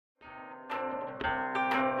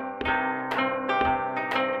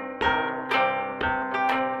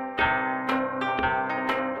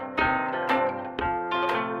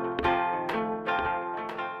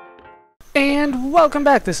Welcome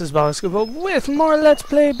back, this is Musket with more Let's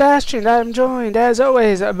Play Bastion. I'm joined, as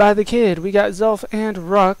always, by the kid. We got Zelf and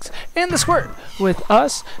Rux and the Squirt with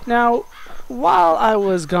us. Now, while I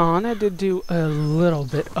was gone, I did do a little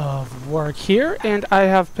bit of work here, and I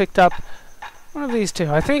have picked up one of these two.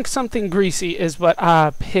 I think something greasy is what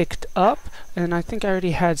I picked up, and I think I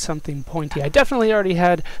already had something pointy. I definitely already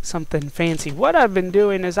had something fancy. What I've been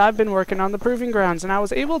doing is I've been working on the proving grounds, and I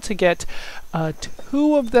was able to get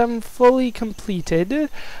two of them fully completed.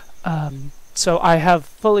 So I have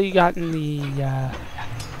fully gotten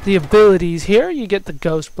the abilities here. You get the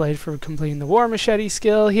Ghost Blade for completing the War Machete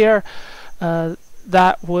skill here.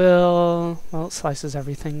 That will, well, it slices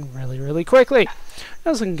everything really quickly. I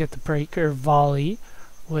also can get the Breaker Volley,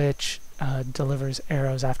 which delivers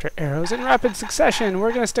arrows after arrows in rapid succession.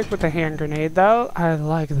 We're going to stick with the hand grenade, though. I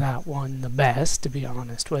like that one the best, to be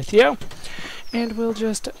honest with you. And we'll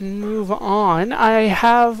just move on. I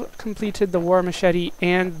have completed the War Machete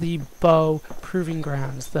and the Bow Proving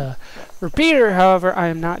Grounds. The Repeater, however, I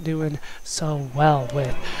am not doing so well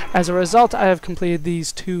with. As a result, I have completed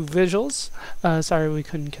these two visuals. Sorry we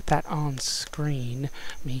couldn't get that on screen,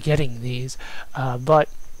 me getting these. But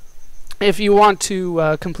if you want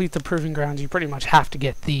to complete the Proving Grounds, you pretty much have to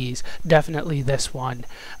get these. Definitely this one.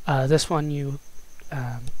 This one you...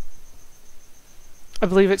 I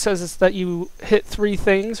believe it says that you hit 3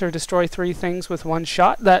 things or destroy 3 things with one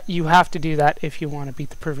shot. That you have to do that if you want to beat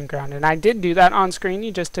the Proving Ground. And I did do that on screen.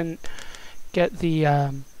 You just didn't get the...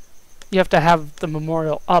 you have to have the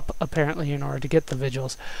memorial up, apparently, in order to get the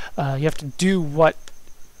vigils. You have to do what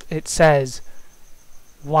it says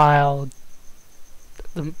while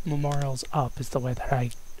the memorial's up, is the way that I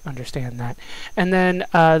understand that. And then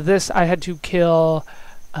this, I had to kill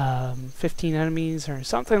 15 enemies or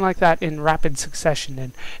something like that in rapid succession.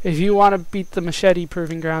 And if you want to beat the Machete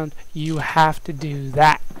Proving Ground, you have to do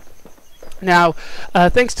that. Now,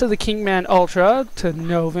 thanks to the Kingman Ultra, to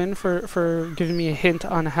Novin, for giving me a hint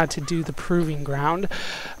on how to do the Proving Ground.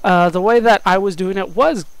 The way that I was doing it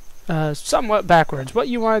was somewhat backwards. What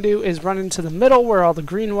you want to do is run into the middle where all the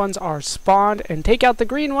green ones are spawned and take out the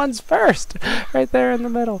green ones first, right there in the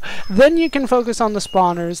middle. Then you can focus on the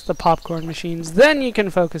spawners, the popcorn machines, then you can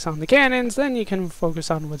focus on the cannons, then you can focus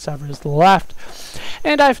on whatever is left.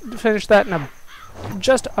 And I finished that in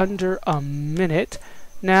just under a minute.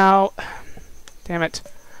 Now, damn it.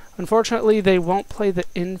 Unfortunately, they won't play the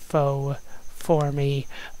info for me.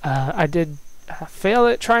 I did fail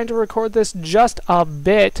at trying to record this just a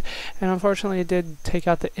bit, and unfortunately it did take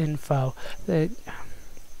out the info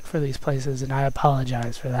for these places, and I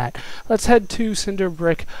apologize for that. Let's head to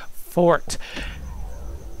Cinderbrick Fort,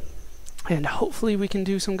 and hopefully we can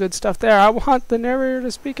do some good stuff there. I want the narrator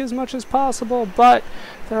to speak as much as possible, but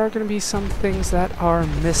there are going to be some things that are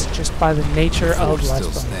missed just by the nature of Let's Play.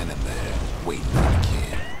 Still standing there, waiting for the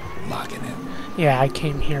kid, mocking him. Yeah, I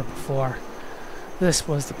came here before. This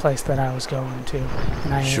was the place that I was going to,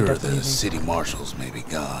 and I ended up leaving. The city marshals may be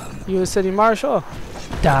gone. You a city marshal?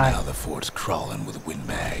 Die. Now the fort's crawling with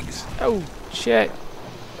windbags. Oh, shit.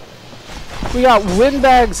 We got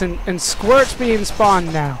windbags and squirts being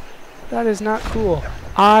spawned now. That is not cool.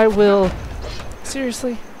 I will...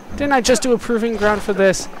 Seriously? Didn't I just do a proving ground for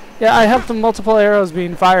this? Yeah, I have the multiple arrows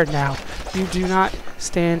being fired now. You do not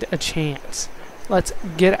stand a chance. Let's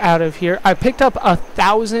get out of here. I picked up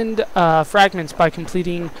 1,000 fragments by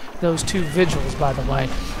completing those 2 vigils, by the way.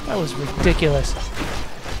 That was ridiculous.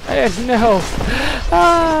 No.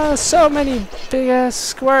 So many big-ass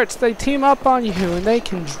squirts. They team up on you, and they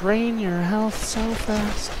can drain your health so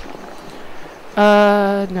fast.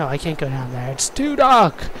 No, I can't go down there. It's too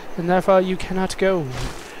dark, and therefore you cannot go.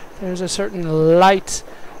 There's a certain light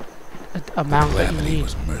amount that you need.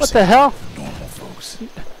 What the hell? Normal folks.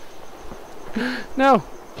 No.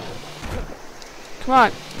 Come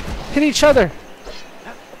on. Hit each other.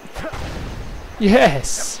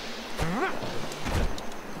 Yes.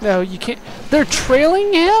 No, you can't. They're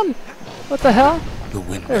trailing him? What the hell?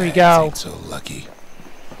 There we go. Ain't so lucky.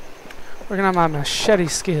 Working on my machete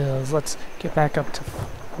skills. Let's get back up to...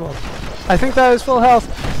 Well, I think that is full health,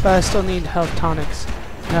 but I still need health tonics.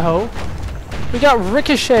 No. We got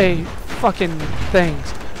ricochet fucking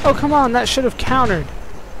things. Oh, come on. That should have countered.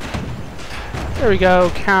 There we go,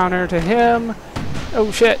 counter to him.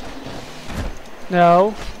 Oh shit.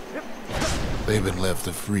 No. They've been left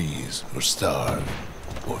to freeze, or starve,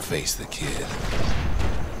 or face the kid.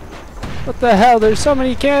 What the hell? There's so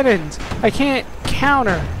many cannons. I can't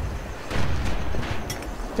counter.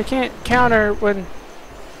 I can't counter when...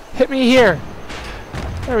 Hit me here.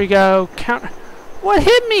 There we go. Counter. What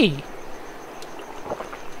hit me?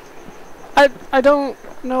 I don't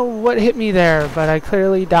know what hit me there, but I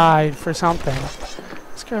clearly died for something.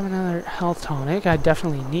 grab another health tonic. I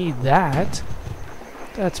definitely need that.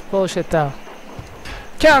 That's bullshit, though.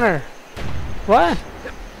 Counter! What?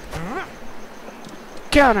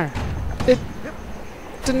 Counter! It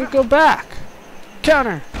didn't go back.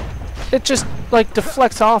 Counter! It just, like,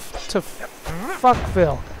 deflects off to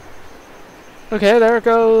fuckville. Okay, there it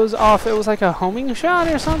goes off. It was like a homing shot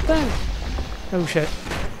or something. Oh, shit.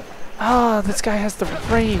 Oh, this guy has the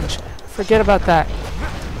range. Forget about that.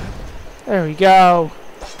 There we go.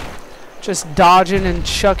 Just dodging and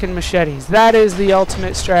chucking machetes. That is the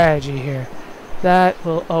ultimate strategy here. That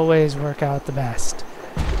will always work out the best.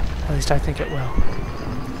 At least I think it will.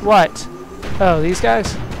 What? Oh, these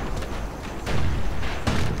guys?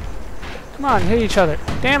 Come on, hit each other.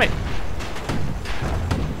 Damn it!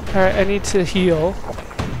 Alright, I need to heal.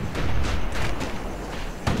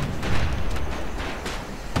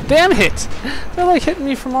 Damn it! They're like hitting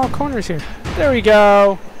me from all corners here. There we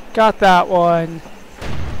go. Got that one.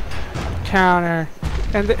 Counter.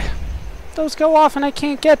 And those go off and I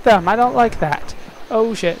can't get them. I don't like that.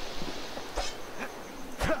 Oh shit.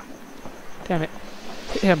 Damn it.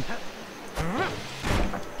 Hit him.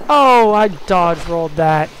 Oh, I dodge rolled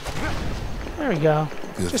that. There we go.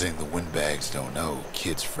 Good thing the windbags don't know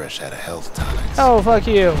kids fresh out of health tonics. Oh, fuck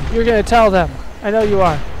you. You're gonna tell them. I know you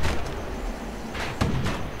are.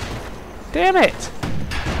 Damn it!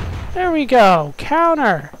 There we go.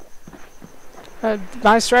 Counter.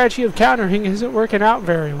 My strategy of countering isn't working out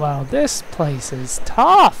very well. This place is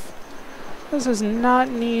tough. This is not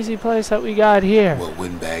an easy place that we got here. Well,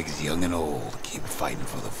 windbags, young and old, keep fighting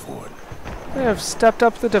for the fort. They have stepped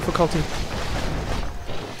up the difficulty.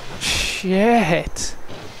 Shit.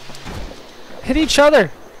 Hit each other.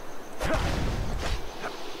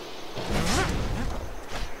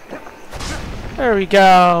 There we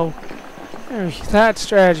go. That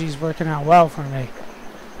strategy's working out well for me.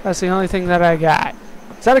 That's the only thing that I got.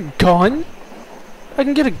 Is that a gun? I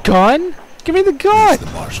can get a gun? Give me the gun! The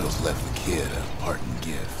marshals left the kid a parting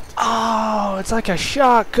gift. Oh, it's like a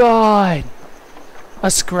shotgun. A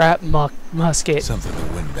scrap musket. Something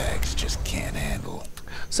the windbags just can't handle.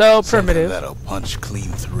 So Something primitive. that'll punch clean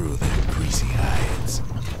through their greasy hides.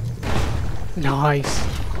 Nice.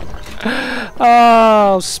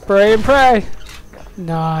 Oh, spray and pray.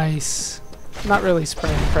 Nice. Not really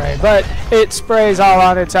spray and pray, but it sprays all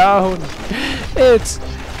on its own. It's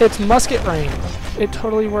musket rain. It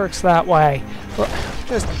totally works that way. Well,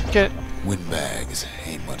 just get... Windbags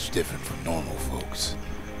ain't much different from normal folks.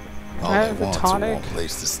 All I they have a want's a tonic. warm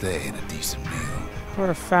place to stay and a decent meal.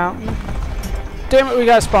 Or a fountain. Damn it, we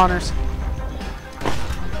got spawners.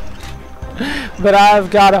 But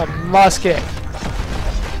I've got a musket.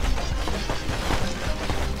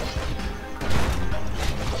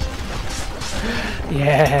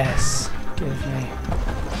 Yes. Give me.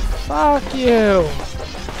 Fuck you.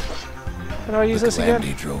 How do I use this again?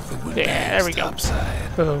 Calamity drove the windbags Yeah, there we go.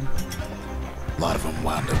 topside. Boom. A lot of them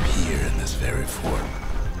wound up here in this very fort.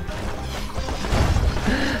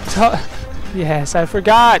 Yes, I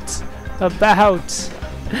forgot about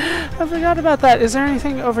that. Is there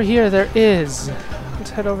anything over here? There is.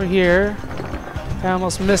 Let's head over here. I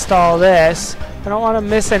almost missed all this. I don't want to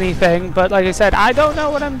miss anything, but like I said, I don't know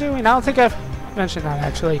what I'm doing. I don't think I've mentioned that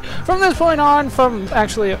actually. From this point on, from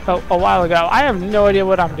actually a while ago, I have no idea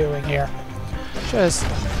what I'm doing here. Just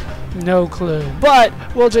no clue. But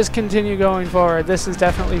we'll just continue going forward. This is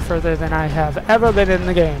definitely further than I have ever been in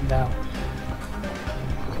the game, though.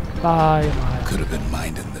 Bye. Could have been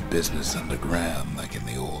minding the business underground like in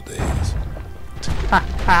the old days. Ha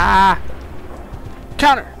ha!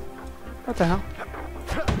 Counter! What the hell?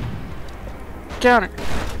 Counter!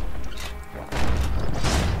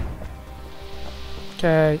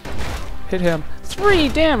 Okay. Hit him. 3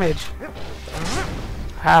 damage!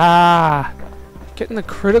 Ah! Getting the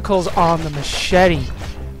criticals on the machete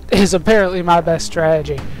is apparently my best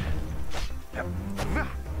strategy.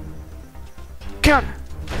 Counter!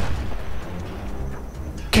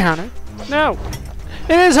 Counter! No!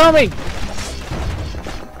 It is humming!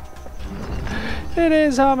 It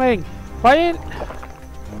is humming! Why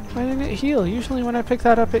didn't it heal? Usually when I pick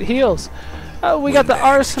that up it heals. Oh, we got the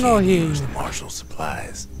arsenal can't here. use the marshal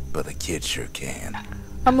supplies, but the kid sure can.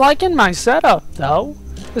 I'm liking my setup though.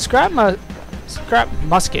 The scrap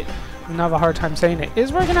musket, I'm gonna have a hard time saying it,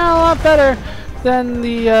 is working out a lot better than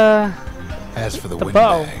the As for the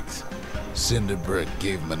bow. windbags, Cinderbrick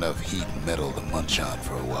gave them enough heat and metal to munch on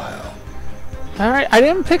for a while. Alright, I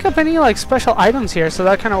didn't pick up any like special items here, so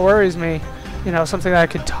that kind of worries me. You know, something that I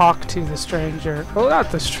could talk to the stranger. Well,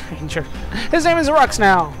 not the stranger. His name is Rux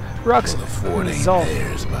now. Rux Well, the fort ain't Zolf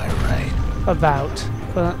theirs by right. about.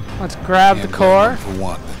 But let's grab the Can't blame core. them for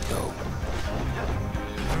wanting it, though.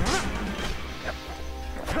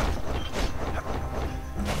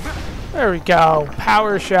 There we go.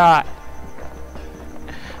 Power shot.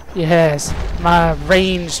 Yes, my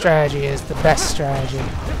range strategy is the best strategy.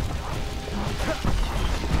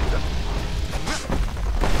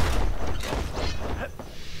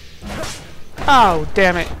 Oh,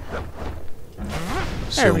 damn it.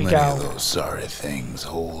 There we So many go. of those sorry things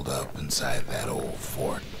hold up inside that old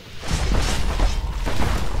fort.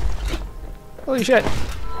 Holy shit.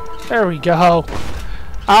 There we go.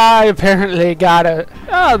 I apparently got a...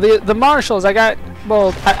 Oh, the marshals. I got...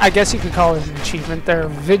 Well, I guess you could call it an achievement. There are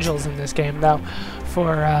vigils in this game, though,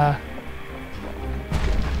 for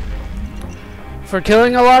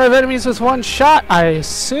killing a lot of enemies with one shot. I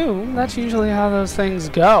assume that's usually how those things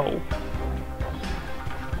go.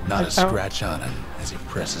 Not a scratch on him as he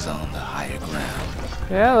presses on the higher ground.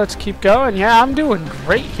 Yeah, let's keep going. Yeah, I'm doing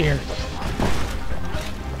great here.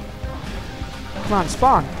 Come on,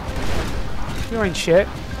 spawn. You ain't shit.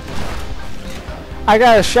 I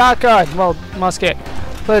got a shotgun. Well, musket.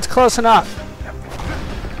 But it's close enough.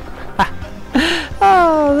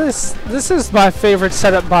 Oh, this is my favorite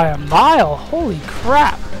setup by a mile. Holy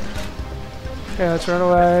crap. Okay, let's run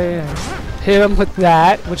away and hit him with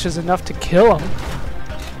that, which is enough to kill him.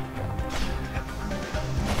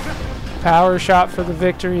 Power shot for the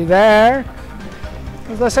victory there.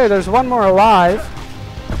 As I say, there's one more alive.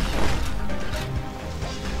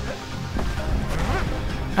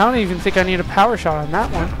 I don't even think I need a power shot on that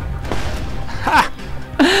one. Ha!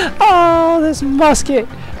 Oh, this musket!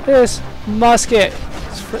 This musket!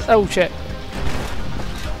 Oh, shit.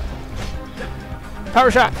 Power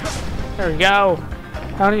shot! There we go.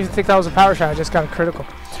 I don't even think that was a power shot. I just got a critical.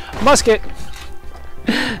 Musket!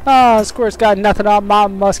 Ah, Squirt's got nothing on my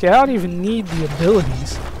musket. I don't even need the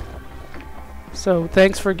abilities. So,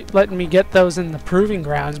 thanks for letting me get those in the proving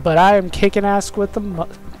grounds, but I am kicking ass with the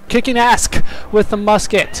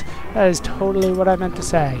musket. That is totally what I meant to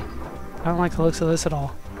say. I don't like the looks of this at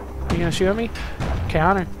all. Are you gonna shoot at me?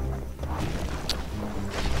 Counter.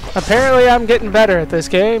 Apparently I'm getting better at this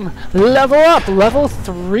game. Level up! Level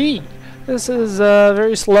 3! This is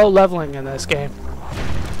very slow leveling in this game.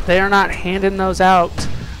 They are not handing those out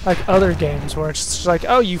like other games where it's just like,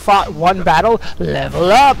 oh, you fought one battle,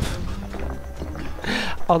 level up!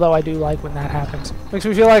 Although I do like when that happens. Makes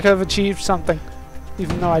me feel like I've achieved something,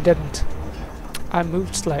 even though I didn't. I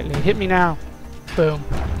moved slightly. Hit me now. Boom.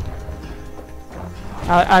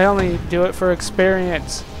 I only do it for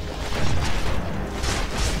experience.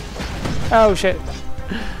 Oh shit.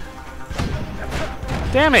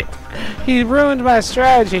 Damn it! He ruined my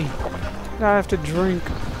strategy. Now I have to drink.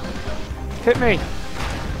 Hit me.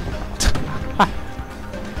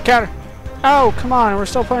 Counter. Oh, come on. We're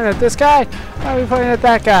still pointing at this guy? Why are we pointing at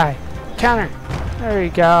that guy? Counter. There you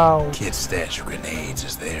go. Kids stash grenades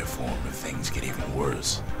as their form if things get even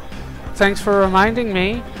worse. Thanks for reminding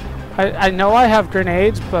me. I know I have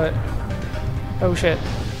grenades, but... Oh, shit.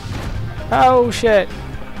 Oh, shit.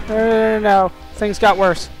 No. Things got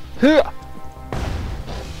worse. Damn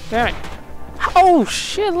it. Oh,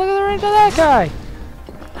 shit. Look at the range of that guy.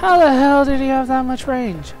 How the hell did he have that much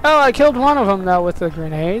range? Oh, I killed one of them, though, with the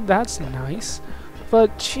grenade. That's nice.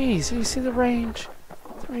 But, jeez, you see the range?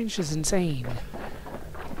 The range is insane.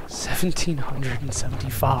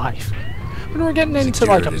 1,775. When we're getting into,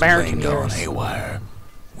 like, American years. Haywire.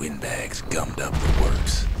 Windbags gummed up the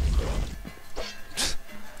works.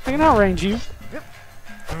 I can outrange you.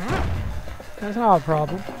 That's not a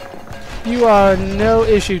problem. You are no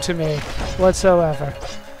issue to me whatsoever.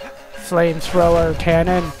 Flamethrower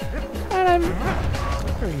cannon. And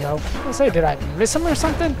there we go. Let's say, did I miss him or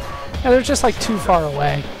something? Yeah, they're just like too far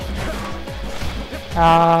away.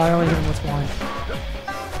 I only hit him with one.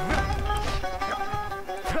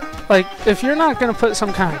 Like, if you're not gonna put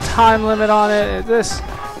some kind of time limit on it, this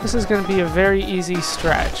is gonna be a very easy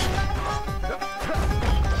stretch.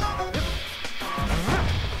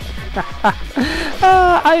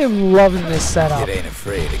 I am loving this setup. It ain't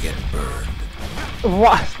afraid of getting burned.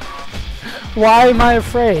 What? Why am I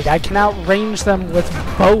afraid? I can outrange them with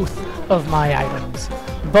both of my items.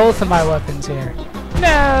 Both of my weapons here.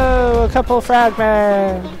 No! A couple of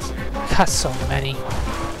fragments! Got so many.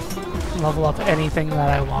 Level up anything that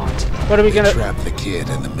I want. What are we gonna... Trap the kid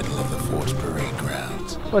in the middle of the fort's parade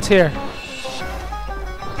grounds. What's here?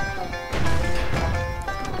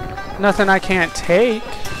 Nothing I can't take.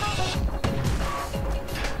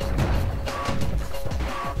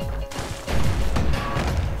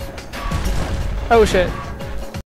 Oh shit.